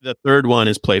The third one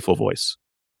is playful voice,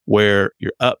 where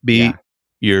you're upbeat,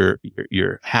 you're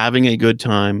having a good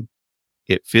time.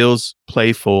 It feels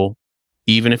playful.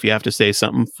 Even if you have to say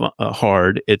something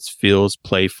hard, it feels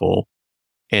playful.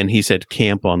 And he said,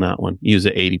 camp on that one. Use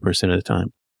it 80% of the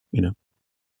time,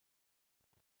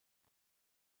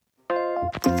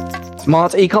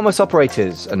 Smart e-commerce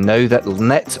operators know that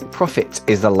net profit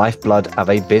is the lifeblood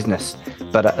of a business,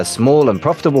 better a small and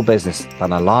profitable business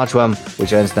than a large one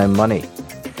which earns no money.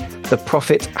 The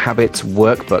Profit Habits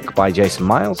Workbook by Jason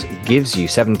Miles gives you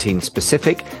 17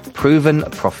 specific, proven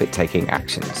profit-taking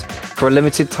actions. For a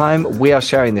limited time, we are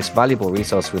sharing this valuable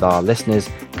resource with our listeners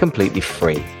completely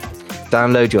free.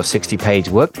 Download your 60-page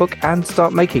workbook and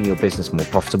start making your business more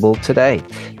profitable today.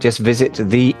 Just visit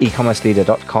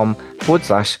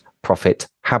theecommerceleader.com/profit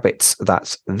habits.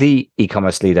 That's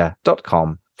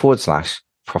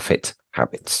theecommerceleader.com/profit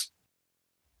habits.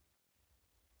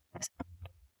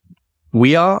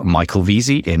 We are Michael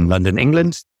Veazey in London,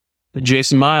 England.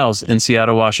 Jason Miles in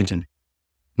Seattle, Washington.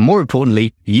 More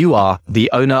importantly, you are the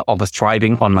owner of a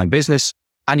thriving online business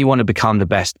and you want to become the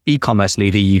best e-commerce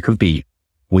leader you could be.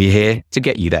 We're here to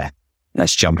get you there.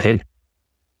 Let's jump in.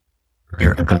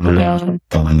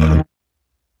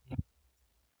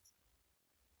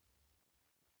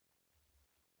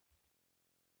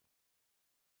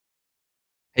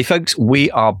 Hey folks, we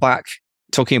are back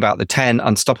talking about the 10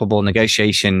 unstoppable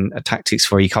negotiation tactics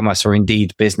for e-commerce, or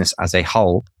indeed business as a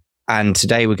whole. And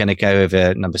today we're going to go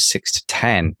over number 6 to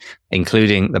 10,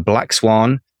 including the black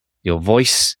swan, your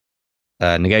voice,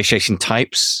 negotiation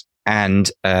types,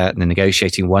 and the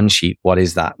negotiating one sheet. What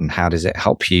is that and how does it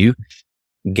help you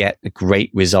get a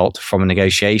great result from a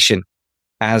negotiation?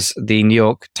 As the New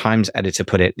York Times editor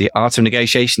put it, the art of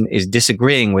negotiation is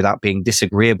disagreeing without being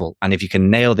disagreeable. And if you can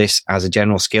nail this as a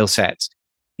general skill set,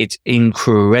 it's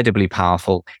incredibly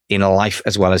powerful in life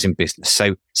as well as in business.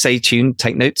 So stay tuned,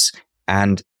 take notes,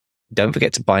 and don't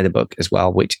forget to buy the book as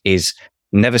well, which is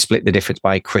Never Split the Difference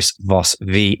by Chris Voss,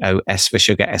 V-O-S for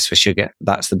sugar, S for sugar.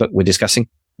 That's the book we're discussing.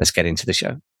 Let's get into the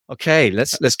show. Okay,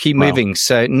 let's keep moving.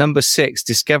 So number 6,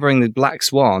 discovering the black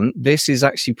swan. This is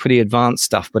actually pretty advanced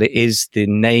stuff, but it is the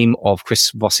name of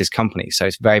Chris Voss's company. So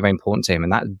it's very, very important to him.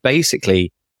 And that's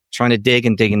basically trying to dig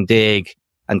and dig and dig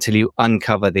until you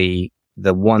uncover the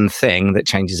one thing that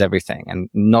changes everything. And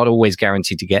not always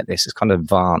guaranteed to get this. It's kind of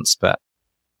advanced, but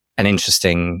an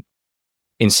interesting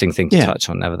thing to touch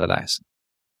on nevertheless.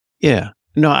 Yeah.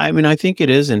 No, I mean, I think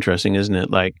it is interesting, isn't it?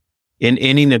 Like in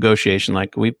any negotiation,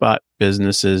 like we've bought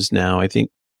businesses now, I think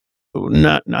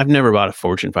I've never bought a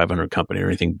Fortune 500 company or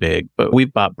anything big, but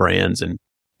we've bought brands and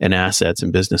assets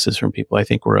and businesses from people. I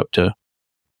think we're up to,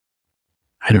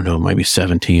 I don't know, maybe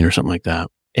 17 or something like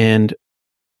that. And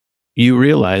you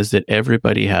realize that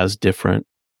everybody has different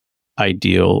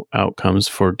ideal outcomes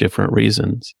for different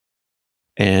reasons.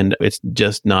 And it's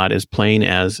just not as plain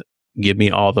as give me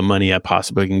all the money I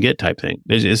possibly can get type thing.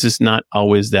 It's just not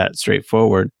always that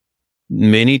straightforward.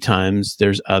 Many times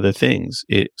there's other things.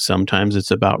 Sometimes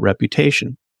it's about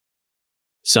reputation.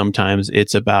 Sometimes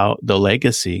it's about the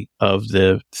legacy of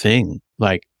the thing.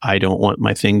 Like, I don't want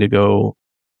my thing to go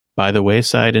by the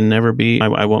wayside and never be,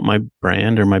 I want my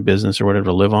brand or my business or whatever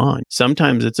to live on.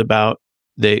 Sometimes it's about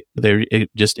they're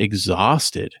just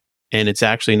exhausted. And it's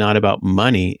actually not about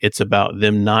money. It's about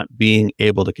them not being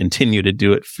able to continue to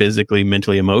do it physically,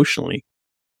 mentally, emotionally.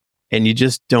 And you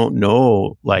just don't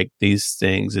know like these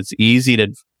things. It's easy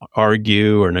to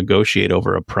argue or negotiate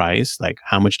over a price. Like,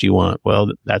 how much do you want?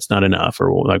 Well, that's not enough,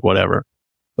 or like whatever.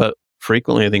 But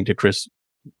frequently, I think to Chris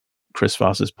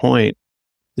Voss's point,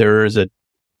 there is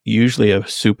usually a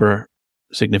super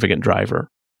significant driver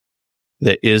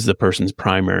that is the person's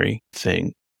primary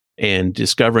thing. And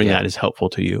discovering that is helpful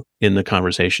to you in the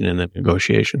conversation and the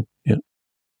negotiation. Yeah.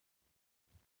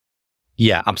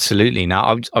 Yeah, absolutely.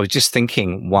 Now, I was just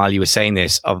thinking while you were saying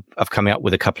this of coming up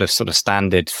with a couple of sort of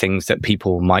standard things that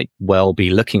people might well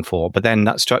be looking for. But then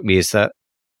that struck me is that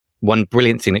one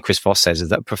brilliant thing that Chris Voss says is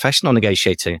that a professional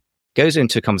negotiator goes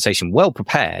into a conversation well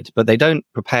prepared, but they don't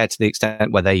prepare to the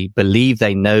extent where they believe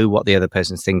they know what the other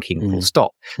person's thinking full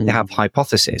stop. They have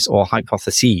hypotheses or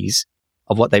hypotheses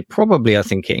of what they probably are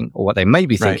thinking or what they may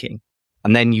be thinking. Right.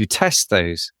 And then you test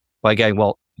those by going,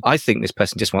 well, I think this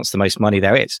person just wants the most money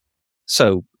there is.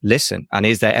 So listen, and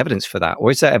is there evidence for that?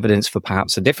 Or is there evidence for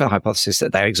perhaps a different hypothesis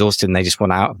that they're exhausted and they just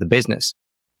want out of the business?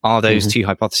 Are those two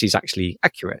hypotheses actually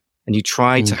accurate? And you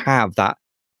try to have that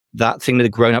thing that a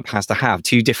grown-up has to have,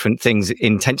 two different things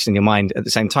in tension in your mind at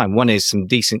the same time. One is some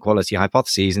decent quality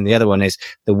hypotheses, and the other one is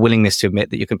the willingness to admit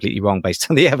that you're completely wrong based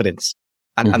on the evidence.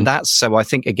 And that's, so I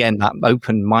think, again, that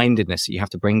open-mindedness that you have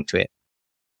to bring to it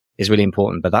is really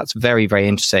important. But that's very, very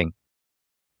interesting.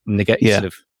 sort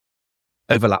of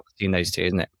overlap between those two,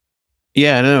 isn't it?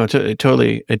 Yeah, no, it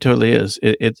totally is.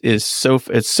 It's so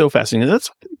fascinating. That's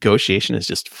negotiation is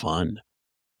just fun.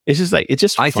 It's just like it's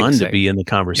just fun to be in the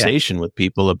conversation with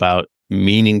people about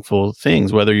meaningful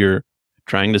things, whether you're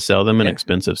trying to sell them an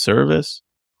expensive service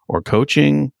or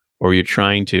coaching, or you're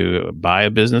trying to buy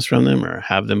a business from them or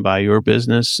have them buy your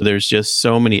business. There's just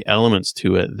so many elements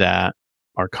to it that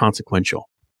are consequential,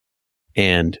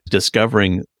 and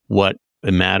discovering what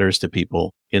matters to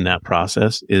people in that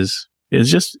process is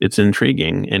just, it's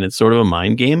intriguing, and it's sort of a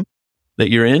mind game that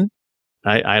you're in.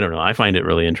 I don't know. I find it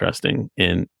really interesting,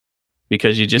 and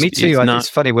because you just, me too. It's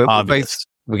funny.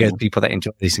 We get people that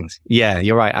enjoy these things. Yeah,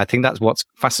 you're right. I think that's what's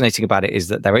fascinating about it, is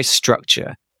that there is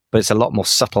structure, but it's a lot more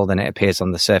subtle than it appears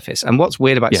on the surface. And what's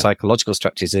weird about psychological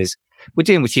structures is we're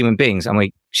dealing with human beings, and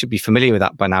we should be familiar with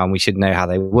that by now, and we should know how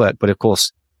they work. But of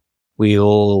course, we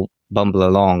all bumble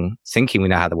along thinking we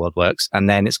know how the world works. And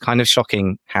then it's kind of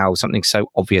shocking how something so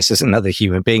obvious as another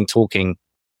human being talking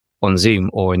on Zoom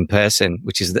or in person,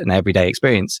 which is an everyday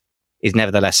experience, is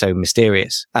nevertheless so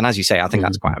mysterious. And as you say, I think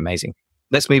that's quite amazing.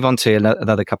 Let's move on to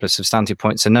another couple of substantive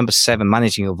points. So number 7,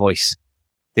 managing your voice.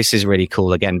 This is really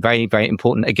cool. Again, very, very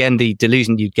important. Again, the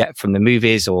delusion you get from the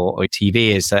movies or TV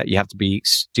is that you have to be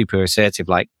super assertive.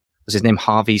 Like, was his name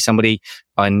Harvey, somebody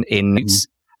in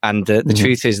And the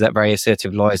truth is that very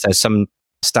assertive lawyers, there's some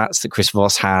stats that Chris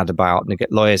Voss had about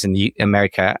lawyers in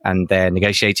America and their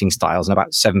negotiating styles, and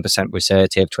about 7% were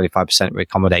assertive, 25% were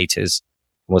accommodators.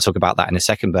 We'll talk about that in a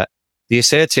second. But the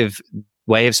assertive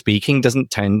way of speaking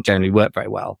doesn't generally work very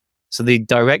well. So the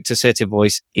direct assertive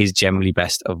voice is generally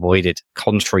best avoided,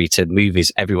 contrary to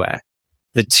movies everywhere.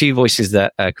 The two voices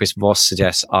that Chris Voss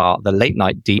suggests are the late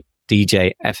night DJ,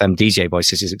 FM DJ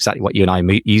voice. This is exactly what you and I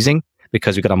are using,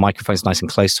 because we've got our microphones nice and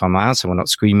close to our mouths, so we're not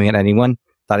screaming at anyone.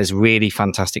 That is really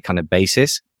fantastic kind of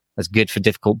basis. That's good for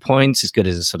difficult points. It's good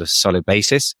as a sort of solid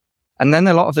basis. And then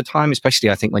a lot of the time, especially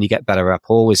I think when you get better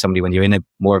rapport with somebody, when you're in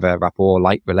more of a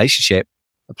rapport-like relationship,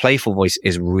 a playful voice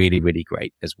is really, really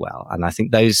great as well. And I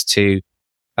think those two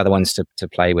are the ones to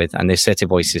play with. And the assertive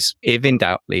voice is, if in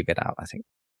doubt, leave it out, I think.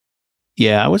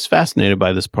 Yeah, I was fascinated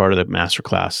by this part of the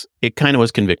masterclass. It kind of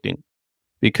was convicting,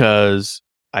 because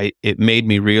it made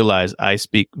me realize I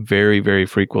speak very, very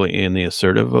frequently in the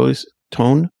assertive voice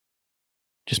tone,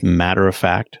 just matter of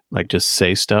fact, like just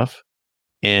say stuff.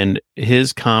 And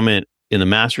his comment in the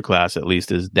masterclass, at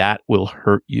least, is that will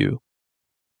hurt you.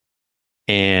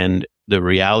 And the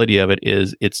reality of it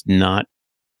is it's not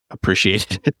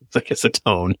appreciated. It's like, it's a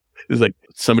tone. It's like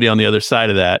somebody on the other side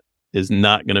of that is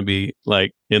not going to be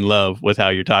like in love with how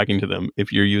you're talking to them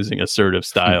if you're using assertive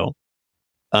style.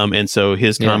 And so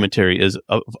his commentary is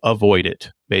avoid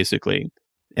it, basically.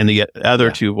 And the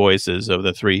other two voices of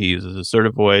the three, he uses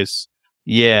assertive voice,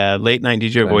 late night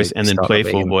DJ voice, and then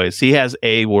playful voice. He has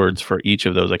A words for each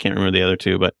of those. I can't remember the other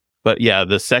two, but yeah,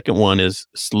 the second one is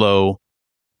slow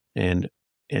and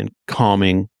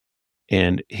calming.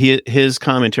 And his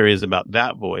commentary is about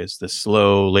that voice, the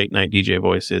slow late night DJ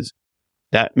voices.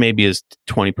 That maybe is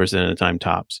 20% of the time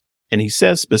tops. And he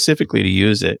says specifically to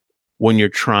use it when you're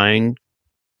trying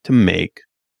to make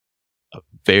a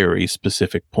very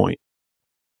specific point,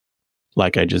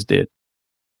 like I just did.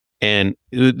 And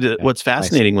what's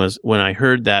fascinating was when I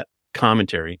heard that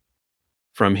commentary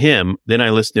from him, then I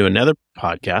listened to another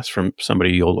podcast from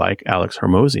somebody you'll like, Alex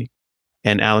Hormozy.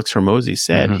 And Alex Hormozy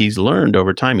said he's learned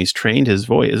over time, he's trained his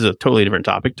voice. This is a totally different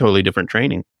topic, totally different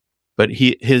training. But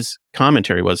his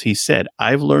commentary was, he said,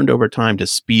 I've learned over time to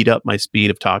speed up my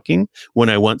speed of talking when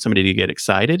I want somebody to get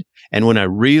excited. And when I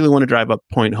really want to drive a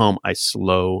point home, I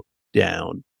slow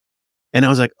down. And I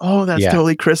was like, oh, that's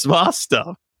totally Chris Voss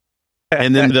stuff.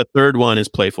 And then the third one is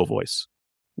playful voice,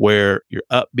 where you're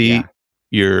upbeat,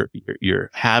 you're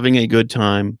having a good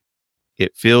time.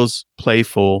 It feels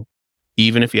playful.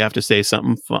 Even if you have to say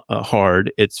something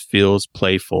hard, it feels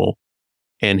playful.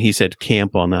 And he said,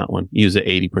 camp on that one. Use it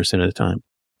 80% of the time,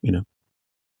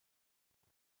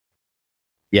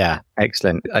 Yeah,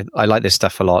 excellent. I like this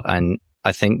stuff a lot. And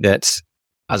I think that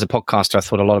as a podcaster, I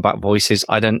thought a lot about voices.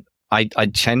 I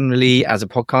generally, as a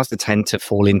podcaster, tend to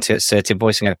fall into assertive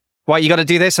voice and go, right, you got to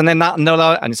do this and then that, no,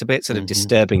 and it's a bit sort of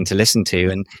disturbing to listen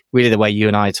to. And really the way you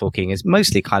and I are talking is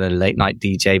mostly kind of late night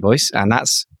DJ voice. And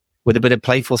that's with a bit of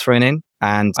playful thrown in.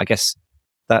 And I guess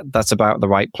that's about the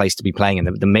right place to be playing in.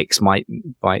 The mix might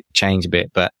change a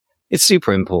bit, but it's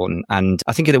super important. And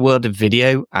I think in the world of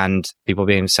video and people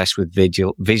being obsessed with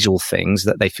visual things,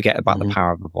 that they forget about the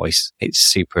power of the voice. It's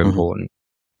super important.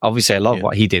 Obviously, a lot of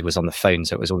what he did was on the phone,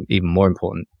 so it was even more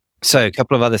important. So a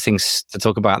couple of other things to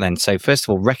talk about then. So first of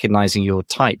all, recognizing your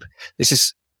type. This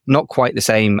is not quite the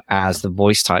same as the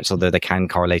voice types, although they can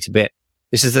correlate a bit.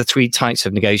 This is the 3 types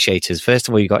of negotiators. First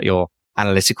of all, you've got your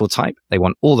analytical type. They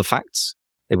want all the facts.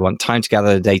 They want time to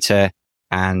gather the data,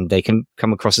 and they can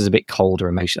come across as a bit cold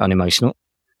or unemotional.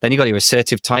 Then you've got your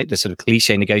assertive type, the sort of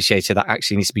cliche negotiator that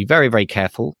actually needs to be very, very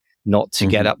careful not to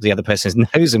get up the other person's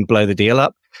nose and blow the deal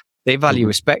up. They value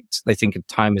respect. They think of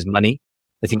time as money.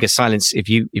 They think of silence. If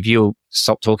you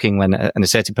stop talking when an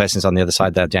assertive person's on the other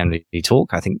side, they'll generally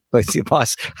talk. I think both of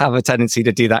us have a tendency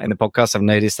to do that in the podcast. I've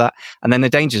noticed that. And then the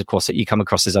danger, of course, that you come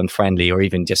across as unfriendly or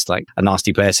even just like a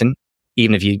nasty person,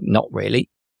 even if you're not really.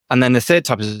 And then the third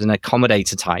type is an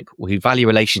accommodator type who value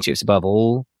relationships above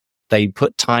all. They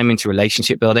put time into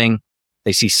relationship building.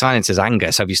 They see silence as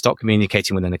anger. So if you stop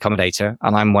communicating with an accommodator,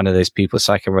 and I'm one of those people,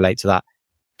 so I can relate to that,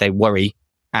 they worry.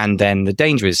 And then the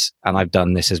danger is, and I've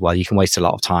done this as well, you can waste a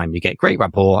lot of time. You get great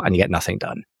rapport and you get nothing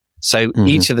done. So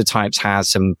each of the types has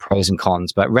some pros and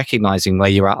cons, but recognizing where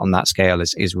you're at on that scale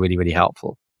is really, really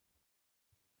helpful.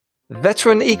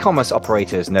 Veteran e-commerce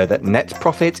operators know that net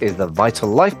profit is the vital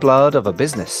lifeblood of a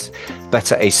business.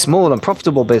 Better a small and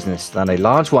profitable business than a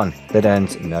large one that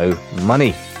earns no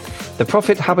money. The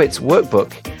Profit Habits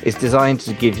Workbook is designed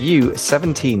to give you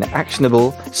 17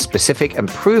 actionable, specific, and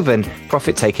proven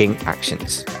profit-taking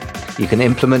actions. You can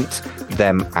implement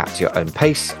them at your own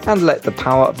pace and let the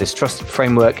power of this trusted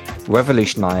framework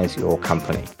revolutionize your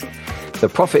company. The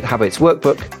Profit Habits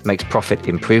Workbook makes profit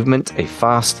improvement a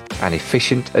fast and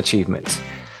efficient achievement.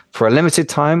 For a limited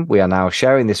time, we are now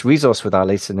sharing this resource with our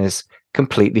listeners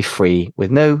completely free with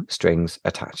no strings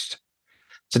attached.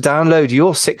 To download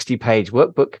your 60-page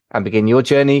workbook and begin your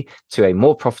journey to a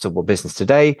more profitable business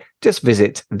today, just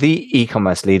visit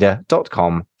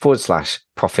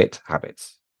theecommerceleader.com/profit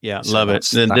habits. Yeah, love it.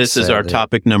 Then this is our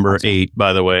topic number 8,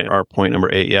 by the way. Our point number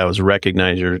 8, was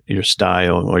recognize your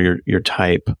style or your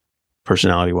type,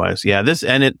 personality wise. Yeah,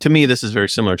 to me, this is very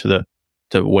similar to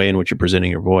the way in which you're presenting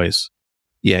your voice.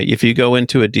 Yeah, if you go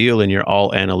into a deal and you're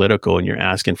all analytical and you're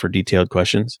asking for detailed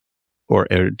questions or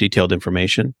detailed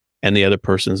information, and the other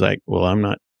person's like, well, I'm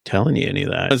not telling you any of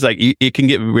that. It's like, it can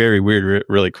get very weird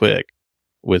really quick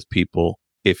with people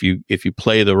if you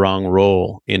play the wrong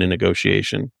role in a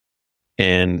negotiation.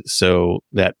 And so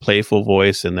that playful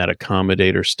voice and that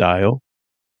accommodator style,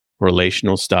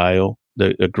 relational style,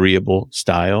 the agreeable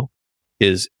style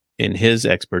is, in his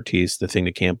expertise, the thing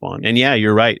to camp on. And yeah,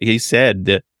 you're right. He said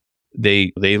that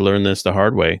they learned this the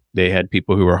hard way. They had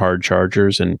people who were hard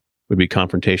chargers and would be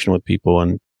confrontational with people,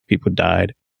 and people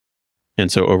died. And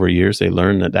so over years, they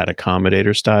learned that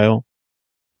accommodator style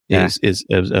is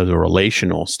a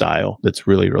relational style that's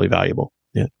really, really valuable.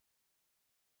 Yeah.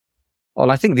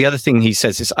 Well, I think the other thing he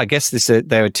says is, I guess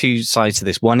there are 2 sides to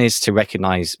this. One is to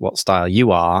recognize what style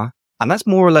you are. And that's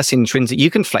more or less intrinsic. You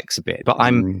can flex a bit, but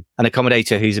I'm an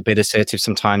accommodator who's a bit assertive.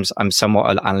 Sometimes I'm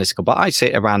somewhat analytical, but I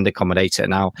sit around the accommodator.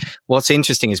 Now, what's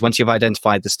interesting is once you've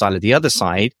identified the style of the other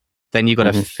side, then you've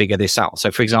got to figure this out.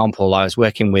 So for example, I was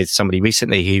working with somebody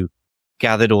recently who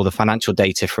gathered all the financial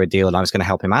data for a deal, and I was going to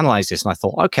help him analyze this. And I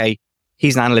thought, okay,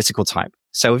 he's an analytical type.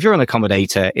 So if you're an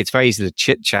accommodator, it's very easy to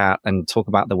chit chat and talk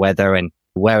about the weather and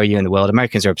where are you in the world.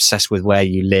 Americans are obsessed with where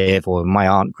you live, or my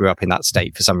aunt grew up in that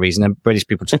state for some reason, and British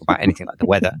people talk about anything like the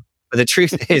weather. But the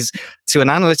truth is, to an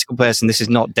analytical person, this is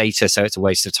not data, so it's a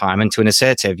waste of time. And to an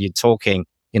assertive, you're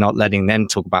not letting them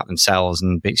talk about themselves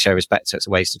and show respect, so it's a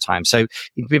waste of time. So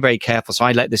you can be very careful. So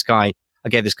I gave this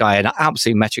guy an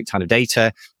absolute metric ton of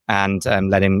data and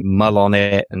let him mull on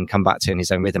it and come back to it in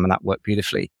his own rhythm, and that worked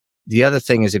beautifully. The other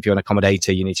thing is, if you're an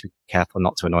accommodator, you need to be careful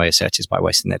not to annoy assertives by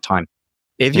wasting their time.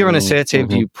 If you're an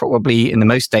assertive, you're probably in the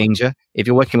most danger. If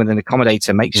you're working with an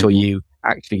accommodator, make sure you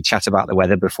actually chat about the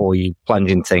weather before you plunge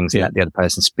in things and let the other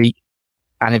person speak.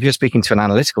 And if you're speaking to an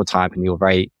analytical type and you're a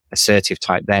very assertive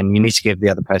type, then you need to give the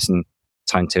other person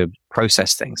time to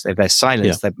process things. If there's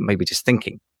silence, they're maybe just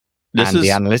thinking.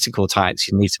 The analytical types,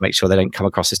 you need to make sure they don't come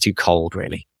across as too cold,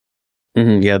 really.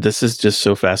 Yeah, this is just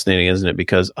so fascinating, isn't it?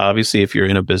 Because obviously, if you're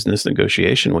in a business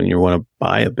negotiation, when you want to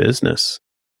buy a business,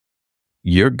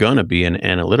 you're going to be in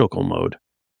analytical mode.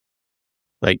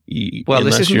 Like,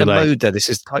 this isn't the mode though. This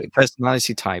is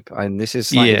personality type, and this is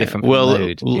slightly different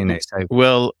mode.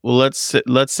 Well, let's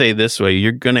say this way: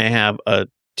 you're going to have a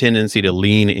tendency to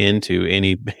lean into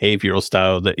any behavioral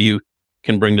style that you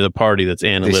can bring to the party that's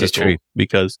analytical,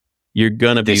 because you're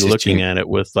going to be looking at it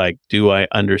with like, do I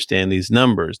understand these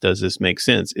numbers? Does this make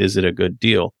sense? Is it a good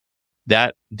deal?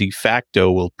 That de facto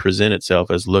will present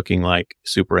itself as looking like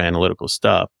super analytical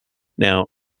stuff. Now,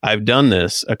 I've done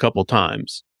this a couple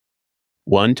times.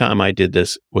 One time I did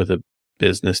this with a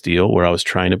business deal where I was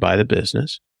trying to buy the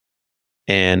business.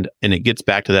 And it gets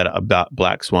back to that about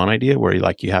black swan idea where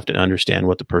you have to understand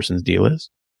what the person's deal is.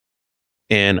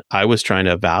 And I was trying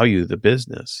to value the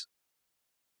business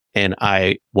and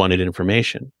I wanted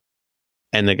information.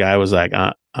 And the guy was like,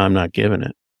 I'm not giving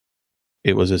it.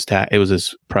 It was his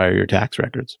prior year tax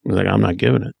records. He was like, I'm not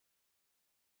giving it.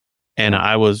 And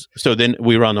so then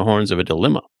we were on the horns of a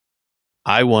dilemma.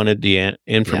 I wanted the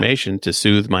information to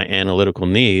soothe my analytical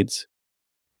needs.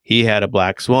 He had a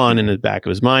black swan in the back of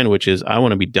his mind, which is, I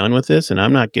want to be done with this and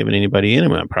I'm not giving anybody any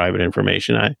of my private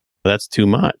information. That's too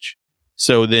much.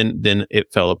 So then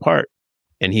it fell apart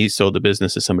and he sold the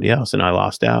business to somebody else and I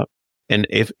lost out. And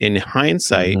if in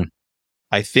hindsight,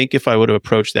 I think if I would have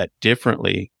approached that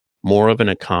differently, more of an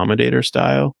accommodator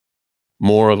style,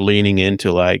 more of leaning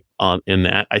into in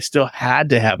that, I still had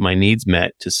to have my needs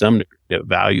met to some degree to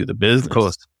value the business. Of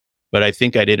course. But I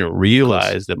think I didn't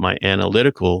realize that my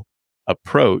analytical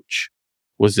approach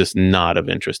was just not of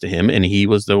interest to him. And he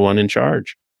was the one in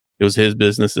charge. It was his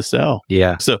business to sell.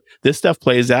 Yeah. So this stuff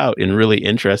plays out in really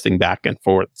interesting back and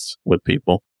forths with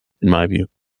people, in my view.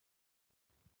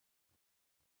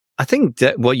 I think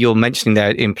that what you're mentioning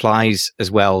there implies as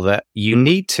well that you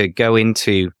need to go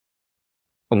into,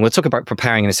 and we'll talk about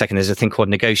preparing in a second. There's a thing called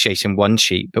negotiation one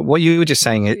sheet. But what you were just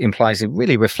saying, it implies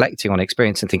really reflecting on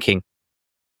experience and thinking,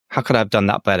 how could I have done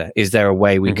that better? Is there a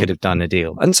way we could have done a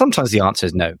deal? And sometimes the answer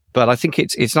is no. But I think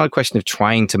it's not a question of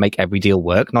trying to make every deal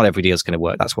work. Not every deal is going to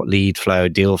work. That's what lead flow,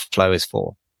 deal flow is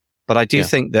for. But I do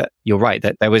think that you're right,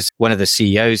 that there was one of the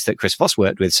CEOs that Chris Voss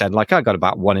worked with said, I got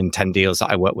about 1 in 10 deals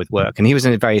that I work with work. And he was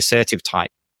in a very assertive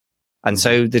type. And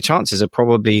so the chances are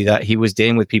probably that he was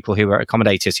dealing with people who were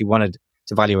accommodators. He wanted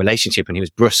to value a relationship and he was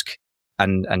brusque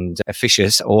and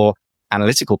officious, or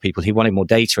analytical people. He wanted more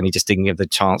data and he just didn't give the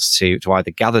chance to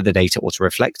either gather the data or to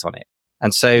reflect on it.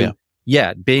 And so,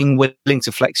 being willing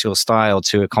to flex your style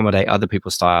to accommodate other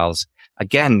people's styles.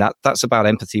 Again, that's about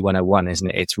empathy 101, isn't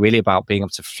it? It's really about being able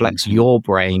to flex your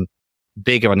brain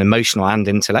bigger on emotional and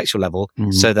intellectual level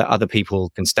so that other people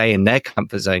can stay in their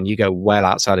comfort zone. You go well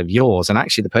outside of yours. And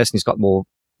actually the person who's got more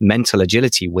mental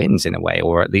agility wins in a way,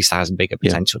 or at least has bigger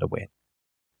potential to win.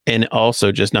 And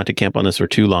also, just not to camp on this for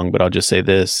too long, but I'll just say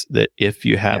this, that if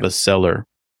you have a seller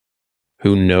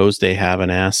who knows they have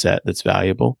an asset that's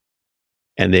valuable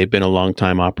and they've been a long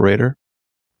time operator,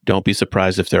 don't be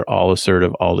surprised if they're all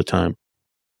assertive all the time.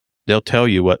 They'll tell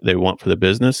you what they want for the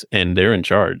business and they're in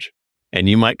charge. And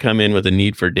you might come in with a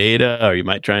need for data, or you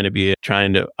might trying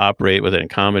to operate with an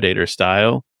accommodator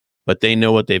style, but they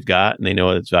know what they've got and they know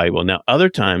it's valuable. Now, other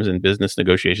times in business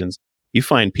negotiations, you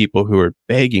find people who are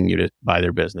begging you to buy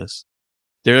their business.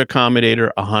 They're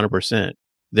accommodator 100%.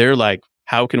 They're like,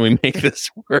 how can we make this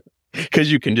work? Because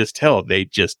you can just tell they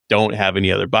just don't have any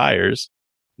other buyers.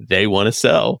 They want to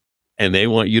sell and they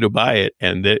want you to buy it.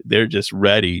 And they're just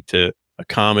ready to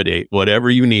accommodate whatever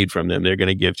you need from them. They're going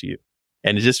to give to you.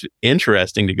 And it's just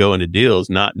interesting to go into deals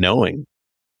not knowing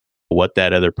what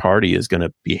that other party is going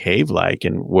to behave like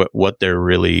and what they're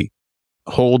really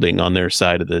holding on their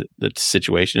side of the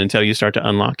situation until you start to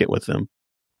unlock it with them.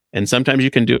 And sometimes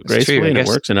you can do it gracefully and it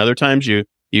works. And other times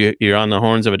you're on the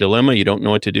horns of a dilemma. You don't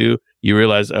know what to do. You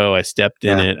realize, I stepped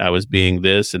in it. I was being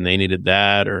this and they needed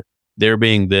that, or they're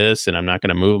being this and I'm not going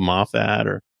to move them off that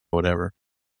or whatever.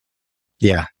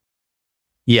 Yeah.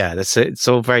 Yeah, it's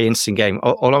all a very interesting game.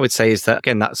 All I would say is that,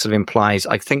 again, that sort of implies,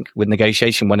 I think with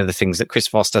negotiation, one of the things that Chris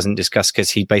Voss doesn't discuss, because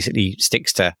he basically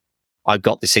sticks to, I've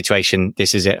got this situation,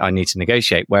 this is it, I need to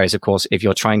negotiate. Whereas, of course, if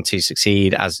you're trying to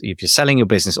succeed if you're selling your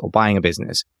business or buying a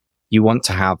business, you want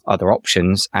to have other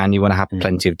options and you want to have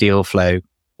plenty of deal flow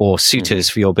or suitors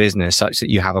for your business such that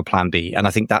you have a plan B. And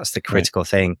I think that's the critical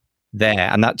thing there.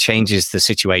 And that changes the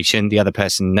situation. The other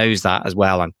person knows that as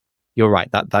well. And you're right,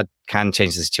 that can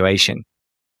change the situation.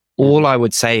 All I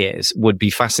would say would be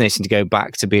fascinating to go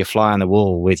back to be a fly on the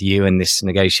wall with you in this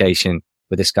negotiation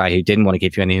with this guy who didn't want to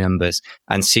give you any numbers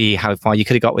and see how far you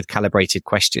could have got with calibrated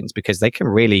questions, because they can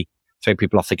really throw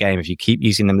people off the game if you keep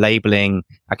using them, labeling,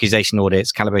 accusation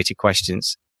audits, calibrated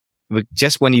questions.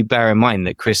 Just when you bear in mind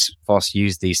that Chris Voss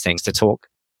used these things to talk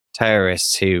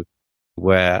terrorists who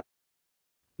were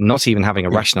not even having a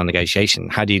rational negotiation.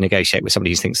 How do you negotiate with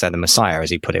somebody who thinks they're the Messiah, as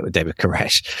he put it with David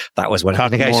Koresh? That was one of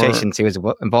the negotiations he was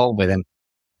involved with. And,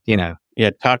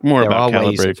 talk more about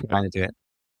calibrated. Trying to do it.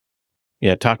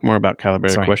 Yeah, talk more about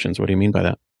calibrated questions. What do you mean by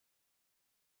that?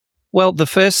 Well, the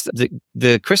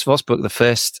Chris Voss book, the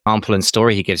first example and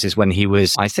story he gives is when he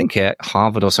was, I think, at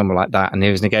Harvard or somewhere like that, and he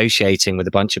was negotiating with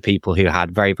a bunch of people who had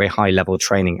very, very high level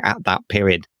training at that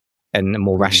period and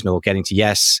more rational, getting to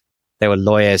yes. They were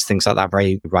lawyers, things like that,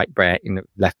 very right brain,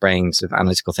 left brains of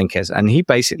analytical thinkers. And he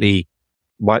basically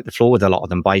wipe the floor with a lot of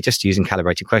them by just using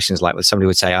calibrated questions. Like when somebody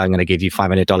would say, I'm going to give you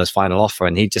 $500 final offer.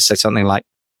 And he'd just say something like,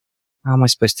 how am I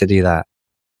supposed to do that?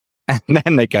 And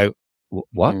then they go,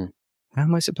 what? How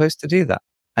am I supposed to do that?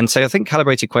 And so I think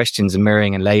calibrated questions and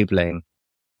mirroring and labeling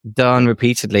done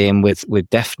repeatedly and with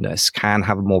deftness can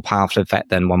have a more powerful effect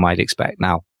than one might expect.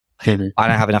 Now, I don't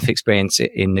have enough experience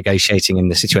in negotiating in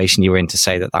the situation you were in to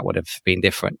say that would have been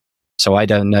different. So I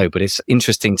don't know, but it's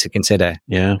interesting to consider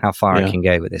how far I can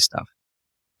go with this stuff.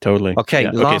 Totally. Okay.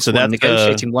 Last so one, that's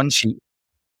negotiating one sheet.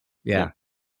 Yeah.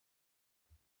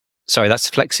 Sorry, that's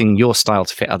flexing your style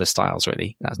to fit other styles,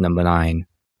 really. That's number 9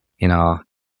 in our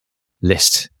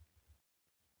list.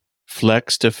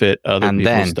 Flex to fit other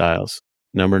people's styles.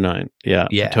 Number 9. Yeah,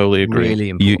 I totally agree. Really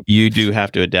important. You do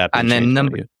have to adapt. And then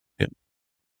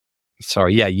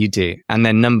you do. And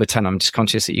then number 10, I'm just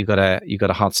conscious that you got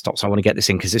a hard stop. So I want to get this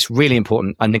in because it's really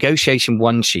important. A negotiation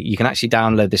one sheet, you can actually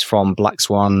download this from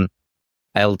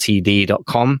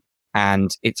blackswanltd.com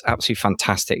and it's absolutely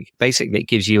fantastic. Basically, it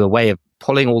gives you a way of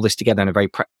pulling all this together in a very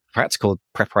practical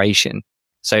preparation.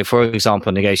 So for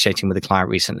example, negotiating with a client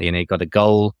recently, you got a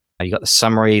goal, you got the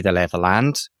summary, the lay of the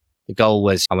land. The goal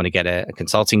was, I want to get a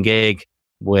consulting gig.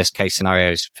 Worst case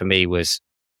scenarios for me was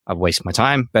I've wasted my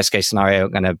time. Best case scenario,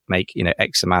 I'm going to make,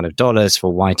 X amount of dollars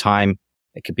for Y time.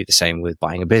 It could be the same with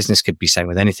buying a business, could be the same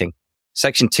with anything.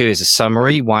 Section 2 is a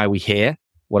summary. Why are we here?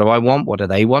 What do I want? What do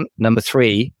they want? Number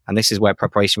 3, and this is where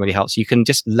preparation really helps. You can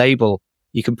just label,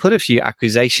 you can put a few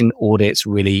accusation audits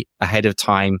really ahead of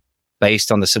time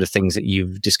based on the sort of things that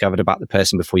you've discovered about the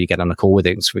person before you get on a call with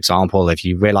it. So for example, if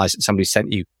you realize that somebody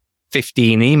sent you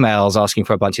 15 emails asking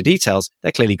for a bunch of details,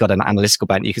 they clearly got an analytical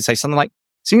bent. You can say something like,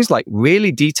 seems like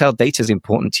really detailed data is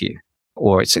important to you.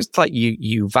 Or it seems like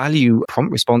you value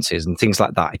prompt responses and things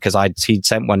like that. Because he'd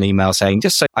sent one email saying,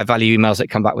 just so I value emails that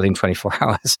come back within 24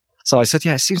 hours. So I said,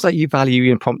 yeah, it seems like you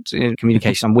value prompt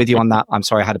communication. I'm with you on that. I'm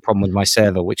sorry, I had a problem with my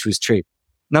server, which was true.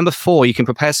 Number 4, you can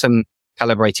prepare some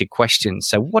calibrated questions.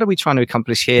 So what are we trying to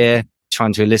accomplish here?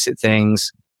 Trying to elicit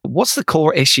things. What's the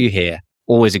core issue here?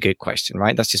 Always a good question,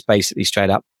 right? That's just basically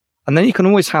straight up. And then you can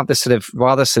always have this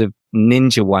rather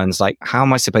ninja ones, like, how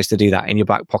am I supposed to do that in your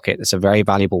back pocket? That's a very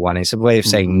valuable one. It's a way of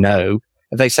saying no.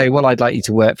 If they say, well, I'd like you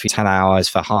to work for 10 hours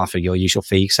for half of your usual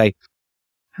fee, say,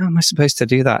 how am I supposed to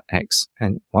do that, X?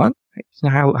 And what?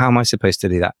 How am I supposed to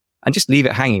do that? And just leave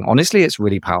it hanging. Honestly, it's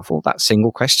really powerful. That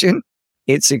single question,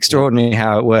 it's extraordinary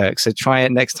how it works. So try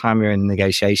it next time you're in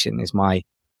negotiation is my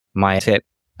tip.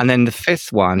 And then the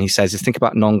 5th one, he says, is think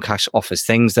about non-cash offers,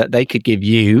 things that they could give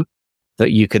you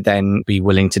that you could then be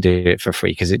willing to do it for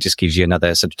free because it just gives you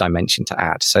another sort of dimension to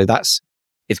add. So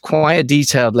it's quite a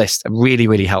detailed list, a really,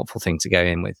 really helpful thing to go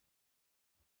in with.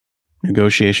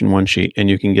 Negotiation one sheet, and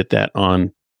you can get that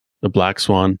on the Black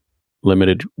Swan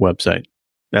Limited website.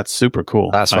 That's super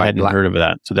cool. That's right. I hadn't heard of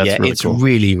that. So that's really it's cool.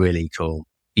 really, really cool.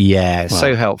 Yeah, wow.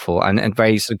 So helpful and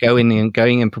very so going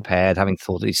in prepared, having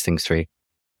thought these things through.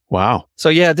 Wow. So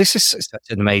yeah, this is such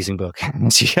an amazing book.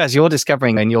 As you're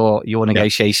discovering in your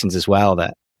negotiations as well,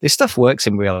 that this stuff works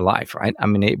in real life, right? I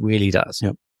mean, it really does.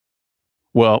 Yep.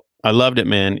 Well, I loved it,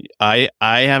 man. I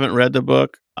haven't read the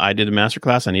book. I did a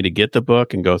masterclass. I need to get the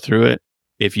book and go through it.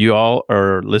 If you all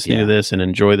are listening to this and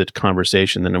enjoy the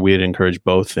conversation, then we'd encourage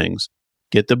both things.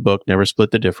 Get the book, Never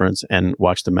Split the Difference, and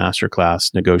watch the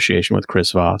masterclass Negotiation with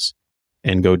Chris Voss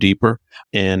and go deeper.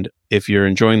 And if you're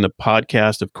enjoying the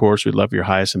podcast, of course, we'd love your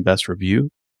highest and best review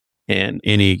and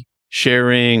any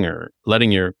sharing or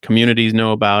letting your communities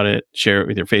know about it. Share it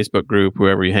with your Facebook group,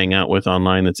 whoever you hang out with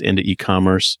online that's into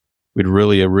e-commerce. We'd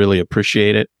really, really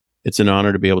appreciate it. It's an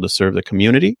honor to be able to serve the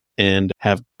community and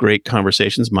have great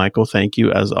conversations. Michael, thank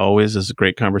you as always. This is a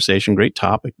great conversation, great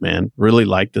topic, man. Really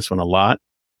like this one a lot.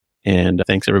 And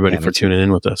thanks everybody for tuning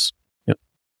in with us. Yep.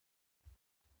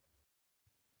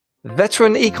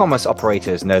 Veteran e-commerce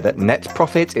operators know that net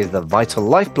profit is the vital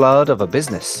lifeblood of a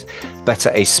business.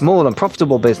 Better a small and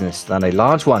profitable business than a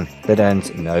large one that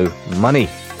earns no money.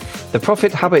 The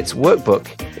Profit Habits Workbook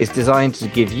is designed to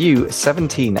give you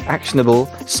 17 actionable,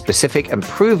 specific, and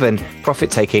proven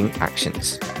profit-taking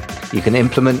actions. You can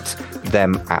implement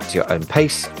them at your own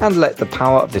pace and let the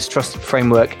power of this trusted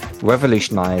framework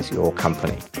revolutionize your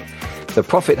company. The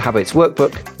Profit Habits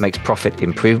Workbook makes profit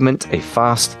improvement a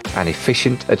fast and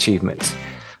efficient achievement.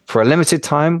 For a limited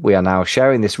time, we are now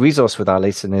sharing this resource with our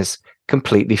listeners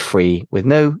completely free with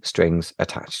no strings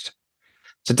attached.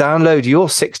 To download your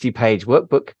 60-page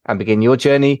workbook and begin your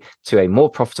journey to a more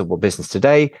profitable business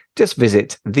today, just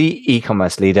visit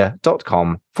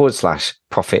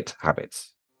theecommerceleader.com/profit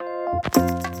habits.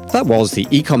 That was the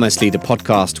E-commerce Leader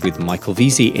podcast with Michael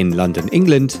Veazey in London,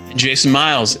 England. Jason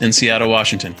Miles in Seattle,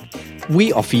 Washington.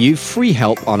 we offer you free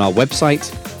help on our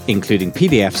website, including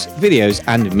PDFs, videos,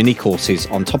 and mini courses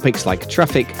on topics like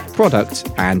traffic, product,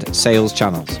 and sales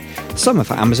channels. Some are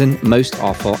for Amazon, most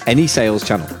are for any sales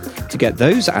channel. To get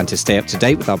those and to stay up to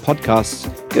date with our podcasts,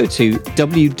 go to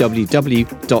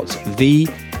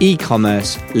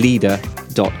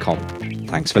www.theecommerceleader.com.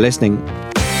 Thanks for listening.